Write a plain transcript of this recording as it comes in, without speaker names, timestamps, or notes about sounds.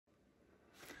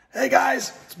Hey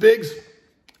guys, it's Biggs.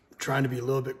 I'm trying to be a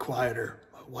little bit quieter.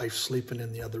 My wife's sleeping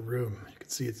in the other room. You can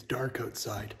see it's dark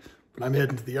outside, but I'm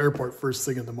heading to the airport first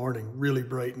thing in the morning, really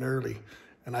bright and early,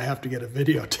 and I have to get a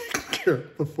video taken care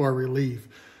of before we leave.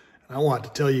 And I want to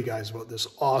tell you guys about this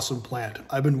awesome plant.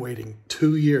 I've been waiting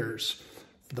 2 years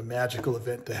for the magical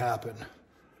event to happen.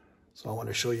 So I want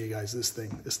to show you guys this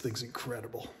thing. This thing's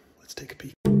incredible. Let's take a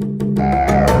peek.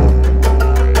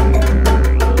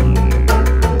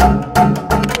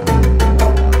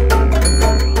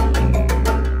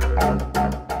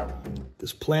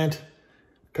 This plant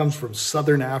comes from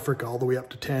southern Africa all the way up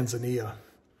to Tanzania.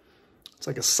 It's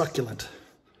like a succulent.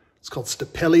 It's called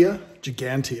Stapelia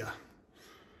gigantea.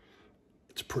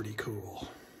 It's pretty cool.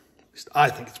 At least I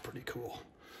think it's pretty cool.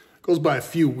 It goes by a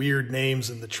few weird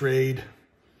names in the trade.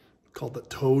 Called the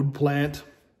toad plant,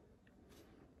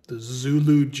 the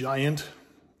Zulu Giant.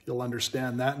 You'll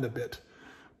understand that in a bit.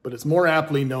 But it's more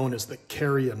aptly known as the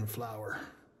Carrion Flower,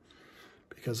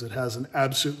 because it has an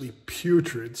absolutely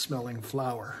putrid smelling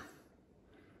flower.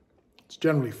 It's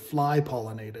generally fly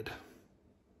pollinated,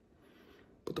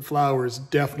 but the flower is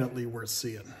definitely worth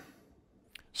seeing.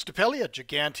 Stapelia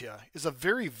gigantea is a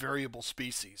very variable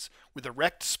species with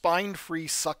erect spine-free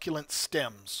succulent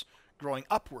stems growing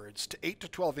upwards to 8 to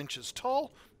 12 inches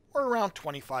tall or around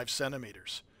 25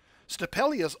 centimeters.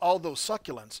 Stapelias, although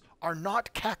succulents, are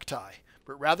not cacti,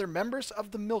 but rather members of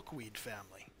the milkweed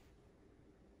family.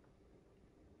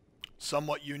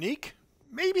 Somewhat unique,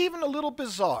 maybe even a little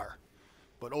bizarre,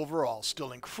 but overall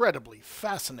still incredibly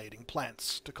fascinating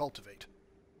plants to cultivate.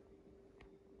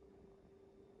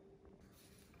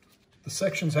 The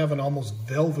sections have an almost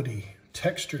velvety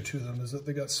texture to them, is that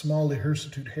they got small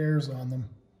hirsute hairs on them.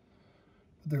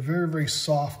 They're very, very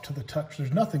soft to the touch.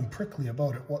 There's nothing prickly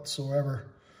about it whatsoever.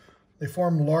 They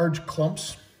form large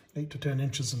clumps, 8 to 10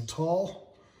 inches in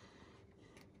tall.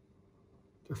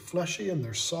 They're fleshy and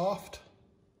they're soft.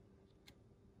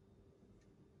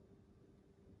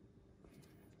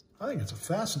 I think it's a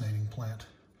fascinating plant.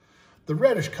 The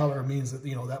reddish color means that,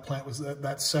 that plant was,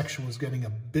 that section was getting a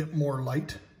bit more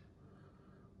light.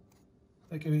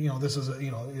 Like, this is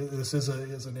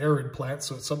is an arid plant,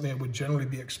 so it's something that would generally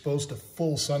be exposed to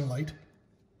full sunlight.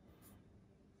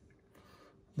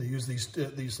 They use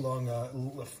these long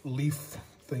leaf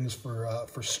things for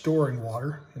storing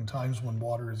water in times when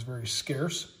water is very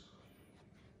scarce.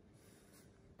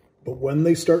 But when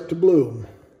they start to bloom,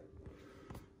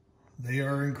 they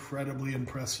are incredibly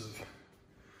impressive.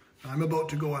 I'm about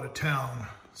to go out of town,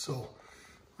 so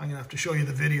I'm gonna have to show you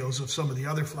the videos of some of the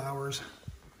other flowers.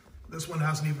 This one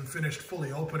hasn't even finished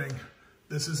fully opening.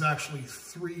 This is actually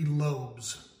 3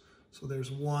 lobes. So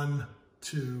there's 1,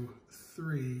 2,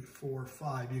 3, 4,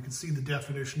 5. You can see the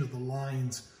definition of the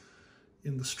lines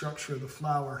in the structure of the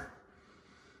flower.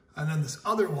 And then this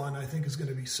other one I think is going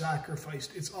to be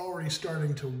sacrificed. It's already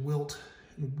starting to wilt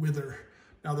and wither.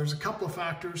 Now there's a couple of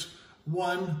factors.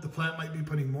 One, the plant might be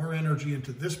putting more energy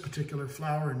into this particular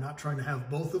flower and not trying to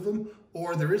have both of them,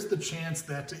 or there is the chance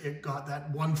that that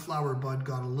one flower bud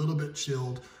got a little bit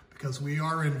chilled because we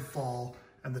are in fall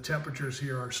and the temperatures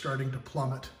here are starting to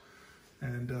plummet.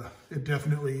 And it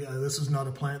definitely, this is not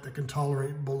a plant that can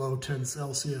tolerate below 10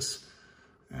 Celsius.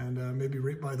 And maybe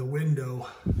right by the window,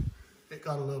 it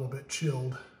got a little bit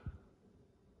chilled.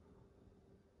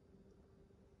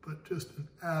 But just an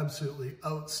absolutely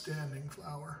outstanding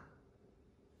flower.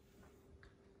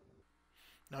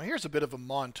 Now here's a bit of a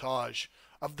montage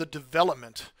of the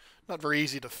development. Not very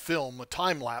easy to film a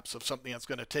time lapse of something that's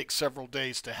going to take several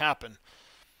days to happen.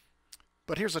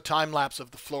 But here's a time lapse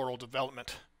of the floral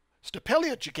development.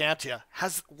 Stapelia gigantea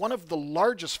has one of the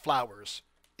largest flowers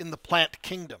in the plant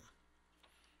kingdom.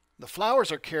 The flowers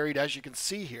are carried, as you can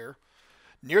see here,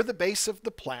 near the base of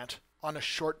the plant on a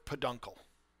short peduncle.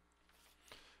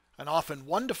 And often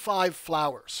 1 to 5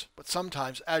 flowers, but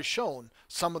sometimes, as shown,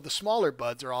 some of the smaller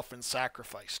buds are often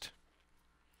sacrificed.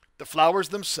 The flowers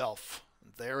themselves,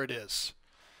 there it is,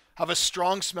 have a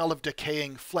strong smell of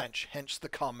decaying flesh, hence the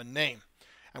common name,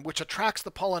 and which attracts the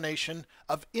pollination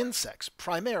of insects,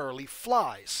 primarily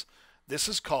flies. This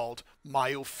is called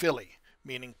myophily,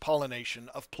 meaning pollination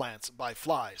of plants by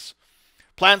flies.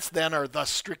 Plants then are thus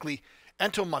strictly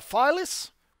entomophilous,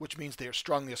 which means they are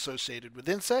strongly associated with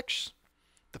insects.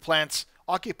 The plants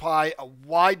occupy a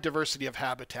wide diversity of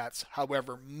habitats.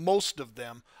 However, most of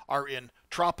them are in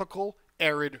tropical,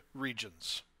 arid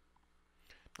regions.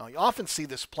 Now, you often see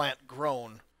this plant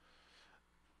grown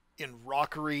in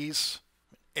rockeries,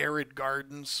 arid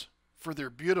gardens, for their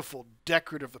beautiful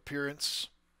decorative appearance,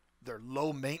 their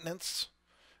low maintenance,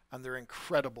 and their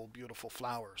incredible beautiful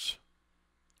flowers.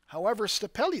 However,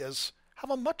 Stapelias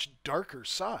have a much darker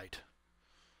side.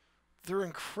 they're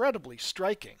incredibly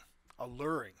striking,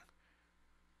 alluring.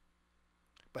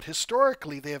 But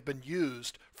historically, they have been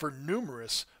used for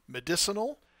numerous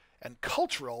medicinal and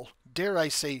cultural, dare I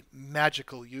say,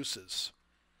 magical uses.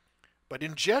 But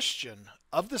ingestion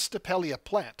of the Stapelia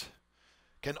plant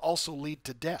can also lead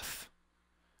to death,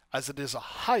 as it is a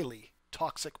highly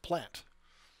toxic plant.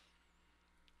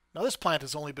 Now, this plant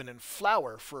has only been in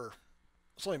flower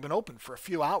it's only been open for a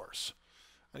few hours.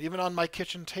 And even on my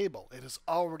kitchen table, it has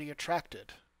already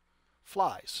attracted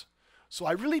flies. So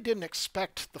I really didn't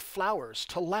expect the flowers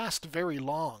to last very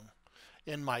long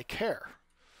in my care.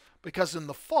 Because in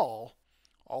the fall,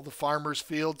 all the farmers'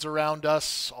 fields around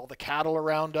us, all the cattle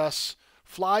around us,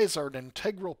 flies are an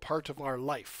integral part of our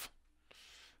life.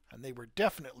 And they were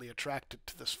definitely attracted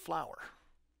to this flower.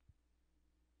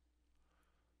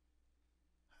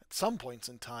 At some points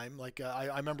in time, like I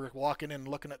remember walking in and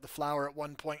looking at the flower at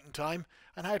one point in time,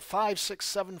 and I had 5, 6,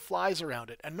 7 flies around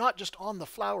it. And not just on the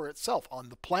flower itself, on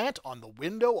the plant, on the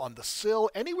window, on the sill,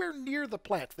 anywhere near the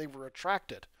plant, they were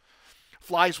attracted.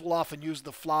 Flies will often use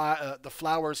the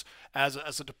flowers as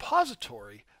a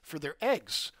depository for their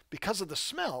eggs. Because of the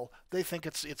smell, they think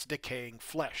it's decaying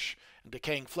flesh. And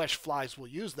decaying flesh, flies will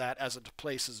use that as a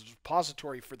place, as a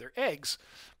depository for their eggs,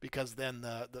 because then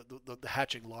the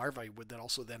hatching larvae would then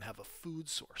also then have a food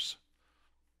source.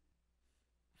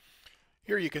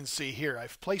 Here you can see here,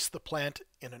 I've placed the plant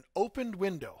in an opened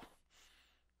window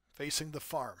facing the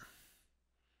farm.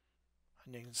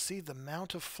 And you can see the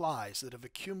amount of flies that have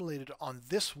accumulated on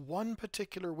this one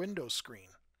particular window screen,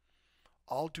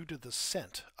 all due to the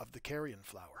scent of the carrion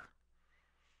flower.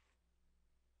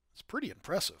 It's pretty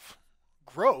impressive.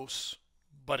 Gross,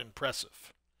 but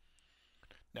impressive.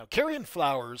 Now, carrion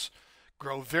flowers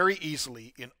grow very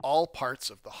easily in all parts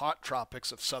of the hot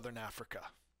tropics of southern Africa.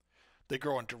 They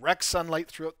grow in direct sunlight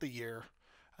throughout the year,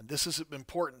 and this is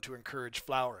important to encourage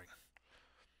flowering.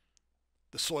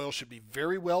 The soil should be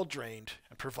very well drained,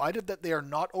 and provided that they are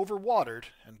not overwatered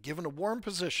and given a warm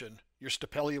position, your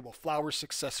Stapelia will flower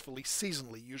successfully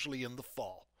seasonally, usually in the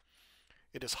fall.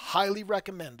 It is highly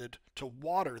recommended to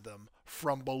water them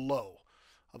from below,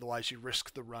 otherwise you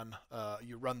run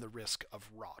the risk of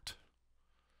rot.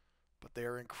 But they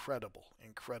are incredible,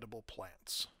 incredible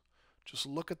plants. Just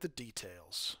look at the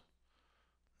details.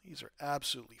 These are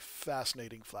absolutely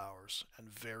fascinating flowers and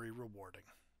very rewarding.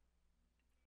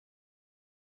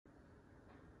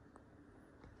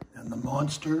 And the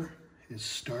monster is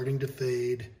starting to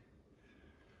fade.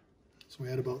 So we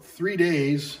had about 3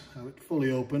 days of it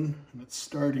fully open, and it's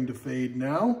starting to fade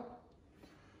now.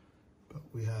 But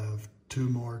we have 2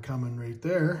 more coming right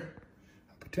there.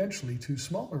 Potentially 2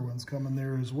 smaller ones coming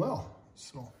there as well.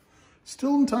 So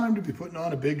still in time to be putting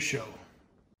on a big show.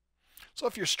 So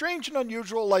if you're strange and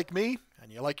unusual like me, and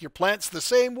you like your plants the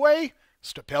same way,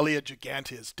 Stapelia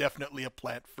gigantea is definitely a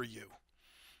plant for you.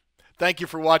 Thank you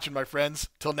for watching, my friends.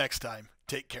 Till next time,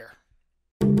 take care.